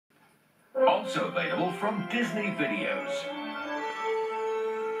Also available from Disney Videos.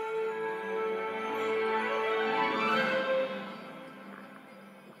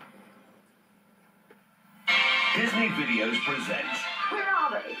 Disney Videos presents... Where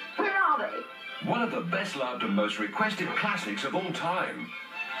are they? Where are they? One of the best-loved and most requested classics of all time.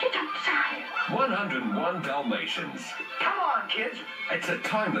 Get outside. 101 Dalmatians. Come on, kids. It's a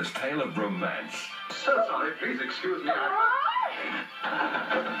timeless tale of romance. So sorry, please excuse me.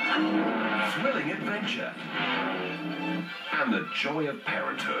 Thrilling adventure. And the joy of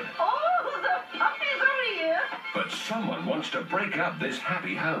parenthood. Oh, the puppies are here. But someone wants to break up this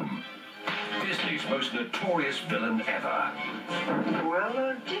happy home. Disney's most notorious villain ever.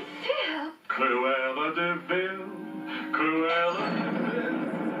 Cruella De Vil. Cruella de Vil, Cruella de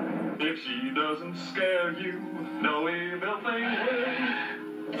Vil. If she doesn't scare you, no evil thing will.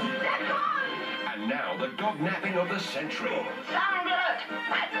 They're gone. And now the dog napping of the century Sound alert.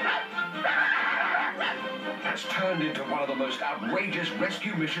 has turned into one of the most outrageous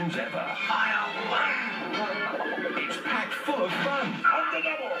rescue missions ever. Fire one. It's packed full of fun. On the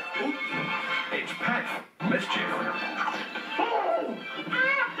double. It's packed full of mischief. Oh!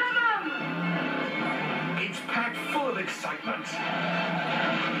 After them. It's packed full of excitement.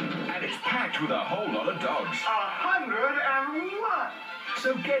 And it's packed with a whole lot of dogs. 101.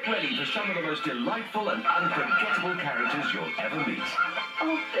 So get ready for some of the most delightful and unforgettable characters you'll ever meet.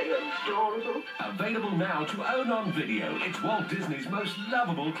 Oh, they're adorable. Available now to own on video. It's Walt Disney's most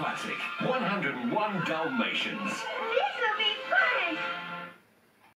lovable classic, 101 Dalmatians. This